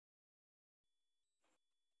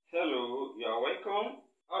Hello, you are welcome.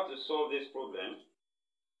 How to solve this problem?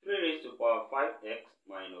 3 raised to power 5x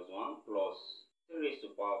minus 1 plus 3 raised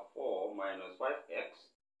to power 4 minus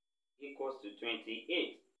 5x equals to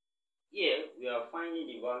 28. Here we are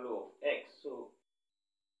finding the value of x. So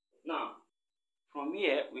now from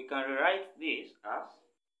here we can rewrite this as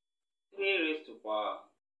 3 raised to power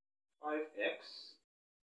 5x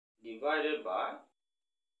divided by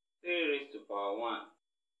 3 raised to power 1.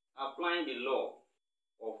 Applying the law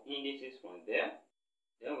of indices from there,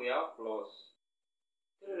 then we have plus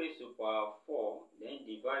 3 raised to power 4, then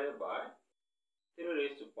divided by 3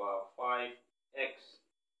 raised to power 5x.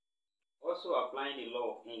 Also applying the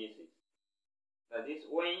law of indices. That is,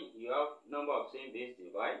 when you have number of same base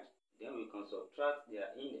divide, then we can subtract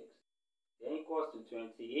their index. Then equals to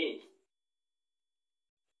 28.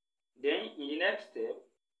 Then in the next step,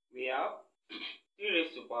 we have 3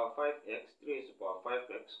 raised to power 5x, 3 raised to power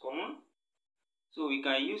 5x common. So we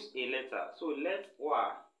can use a letter. So let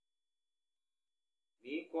y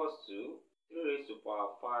be equals to 3 raised to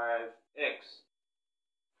power 5x.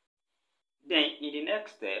 Then in the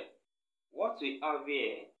next step, what we have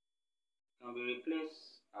here can be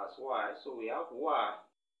replaced as y. So we have y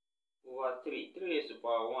over 3. 3 raised to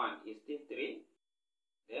power 1 is still 3.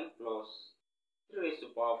 Then plus 3 raised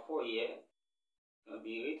to power 4 here can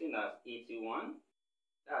be written as 81.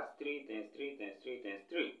 That's 3 times 3 times 3 times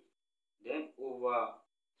 3. Then over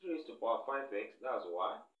 3 raised to power 5x, that's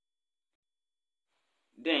y.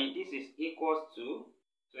 Then this is equals to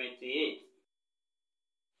 28.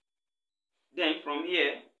 Then from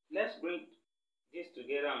here, let's bring this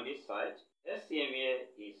together on this side. LCM here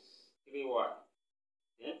is 3y.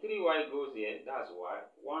 Then 3y goes here, that's y.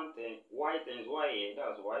 1 times y times y here,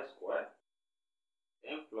 that's y squared.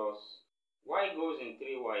 Then plus y goes in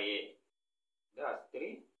 3y here, that's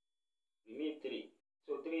 3. Remain 3.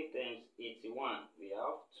 So 3 times 81, we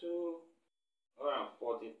have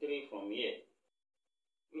 243 from here,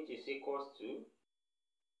 which is equals to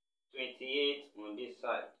 28 on this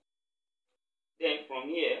side. Then from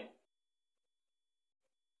here,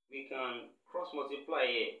 we can cross multiply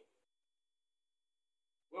here.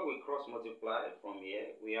 When we cross multiply from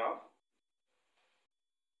here, we have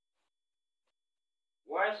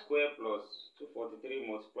y squared plus 243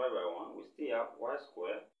 multiplied by 1. We still have y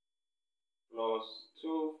squared plus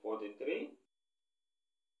 243,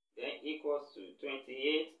 then equals to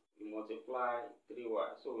 28. We multiply 3y,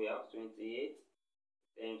 so we have 28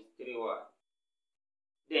 times 3y.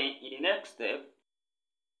 Then in the next step,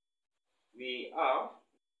 we have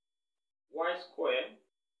y squared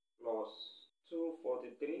plus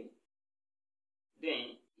 243,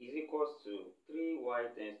 then is equals to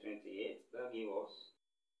 3y times 28. That gives us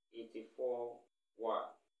 84y.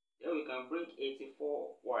 Then we can bring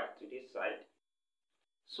 84y to this side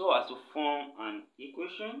so as to form an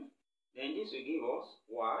equation. Then this will give us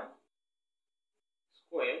y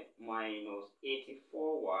squared minus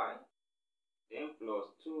 84y, then plus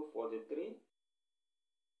 243,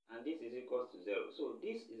 and this is equals to 0. So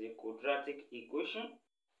this is a quadratic equation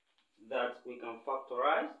that we can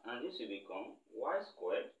factorize, and this will become y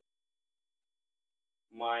squared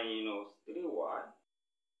minus 3y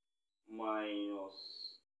minus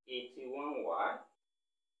 81y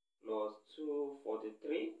plus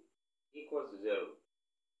 243 equals to 0.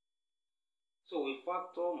 So we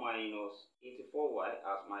factor minus 84y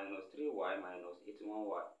as minus 3y minus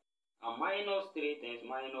 81y. And minus 3 times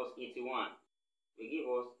minus 81 will give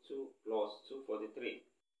us 2 plus 243.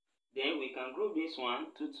 Then we can group this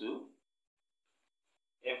one to 2.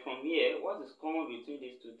 And from here, what is common between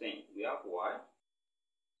these two things? We have y.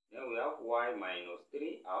 Then we have y minus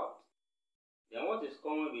 3 out. Then what is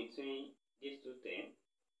common between these two things?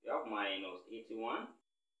 We have minus 81.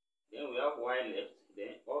 Then we have y left.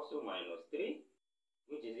 Then also minus 3,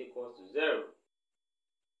 which is equals to 0.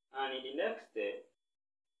 And in the next step,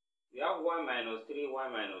 we have y minus 3, y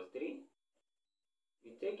minus 3.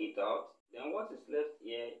 We take it out. Then what is left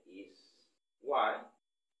here is y.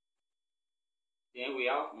 Then we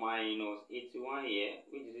have minus 81 here,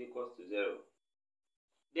 which is equals to 0.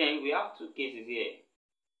 Then we have two cases here.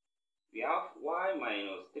 We have y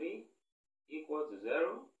minus 3 equals to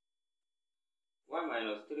 0. Y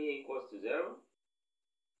minus 3 equals to 0.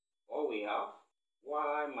 Or we have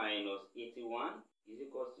y minus 81 is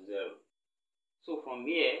equals to 0. So from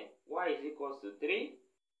here, y is equals to 3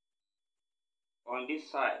 on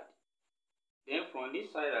this side. Then from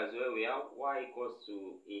this side as well, we have y equals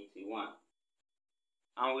to 81.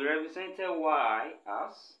 And we represented y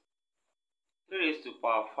as 3 raised to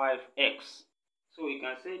power 5x. So we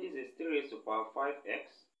can say this is 3 raised to power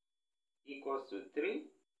 5x equals to 3.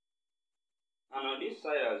 And on this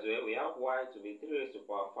side as well, we have y to be 3 raised to the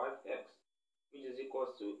power 5x, which is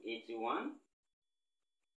equals to 81.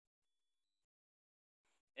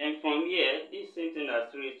 And from here, this same thing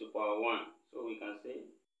as 3 raised to the power 1. So we can say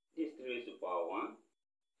this 3 raised to the power 1.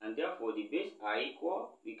 And therefore, the base are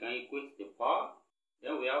equal. We can equate the power.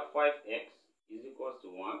 Then we have 5x is equals to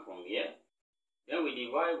 1 from here. Then we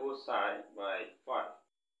divide both sides by 5.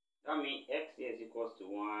 That means x here is equals to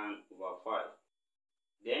 1 over 5.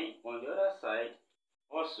 Then on the other side,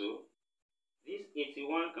 also, this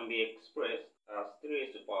 81 can be expressed as 3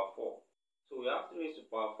 raised to the power 4. So we have 3 raised to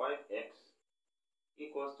the power 5x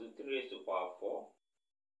equals to 3 raised to the power 4.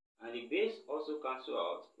 And the base also cancel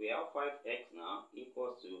out. We have 5x now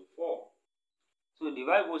equals to 4. So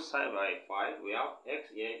divide both sides by 5. We have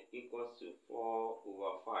x here equals to 4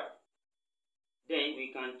 over 5. Then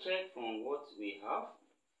we can check from what we have.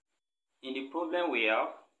 In the problem we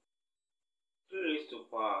have 3 raised to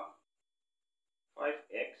the power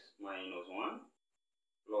 5x minus 1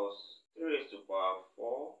 plus 3 raised to the power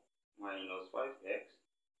 4 minus 5x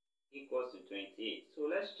equals to 28. So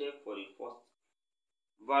let's check for the first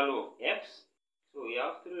value of x. So we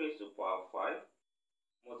have 3 raised to the power 5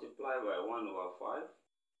 multiplied by 1 over 5,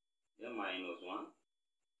 then minus 1,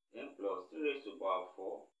 then plus 3 raised to the power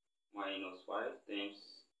 4 minus 5 times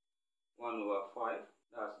 1 over 5.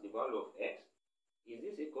 That's the value of x. Is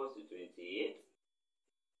this equals to 28?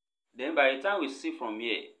 Then by the time we see from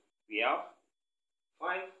here, we have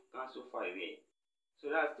 5 cancel 5 here.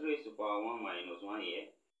 So that's 3 raised to the power 1 minus 1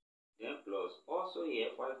 here. Then plus also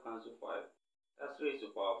here 5 cancel 5. That's 3 raised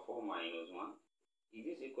to the power 4 minus 1. Is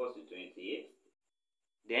this equals to 28?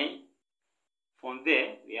 Then from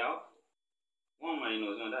there we have 1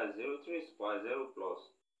 minus 1, that's 0. 3 raised to the power 0 plus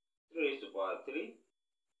 3 raised to the power 3.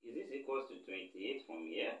 Is this equals to 28 from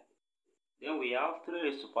here? Then we have 3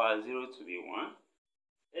 raised to the power 0 to be 1.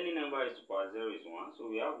 Any number raised to the power 0 is 1. So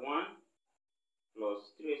we have 1 plus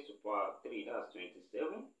 3 raised to the power 3, that's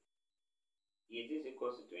 27. Is this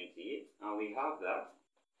equals to 28? And we have that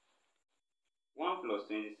 1 plus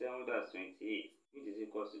 27, that's 28, which is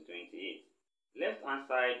equals to 28. Left hand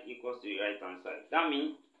side equals to the right hand side. That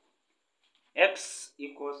means x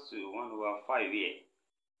equals to 1 over 5 here.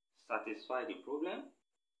 Satisfy the problem.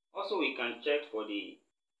 Also, we can check for the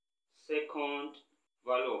second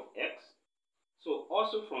value of x. So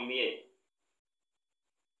also from here,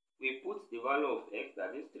 we put the value of x,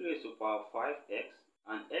 that is 3 raised to the power 5x,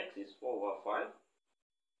 and x is 4 over 5.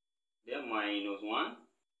 Then minus 1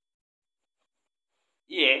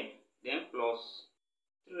 here, then plus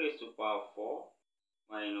 3 raised to the power 4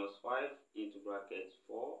 minus 5 into brackets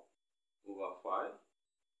 4 over 5.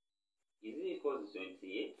 Is it equals to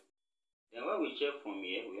 28? Then when we check from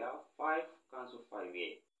here, we have 5 cancel 5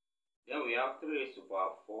 here. Then we have 3 raised to the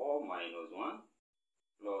power 4 minus 1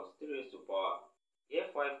 plus 3 raised to the power, here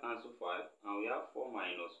 5 cancel 5, and we have 4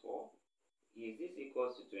 minus 4. Is this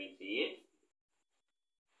equals to 28?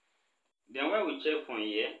 Then when we check from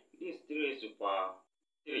here, this 3 raised to the power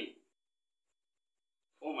 3.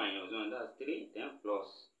 4 minus 1, that's 3. Then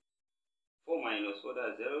plus 4 minus 4,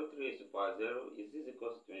 that's 0. 3 raised to the power 0. Is this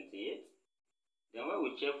equals to 28? Then when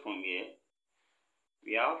we check from here,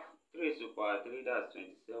 we have 3 raised to the power 3, that's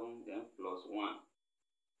 27. Then plus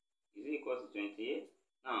 1. Is it equals to 28?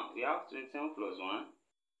 Now, we have 27 plus 1.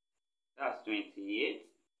 That's 28,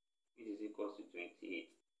 which is equals to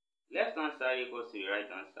 28. Left hand side equals to the right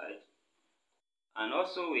hand side. And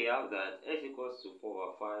also we have that x equals to 4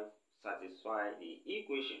 over 5 satisfy the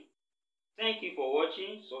equation. Thank you for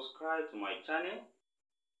watching. Subscribe to my channel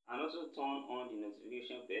and also turn on the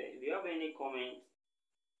notification bell. If you have any comments,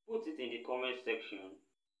 put it in the comment section.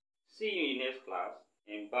 See you in the next class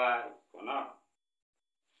and bye for now.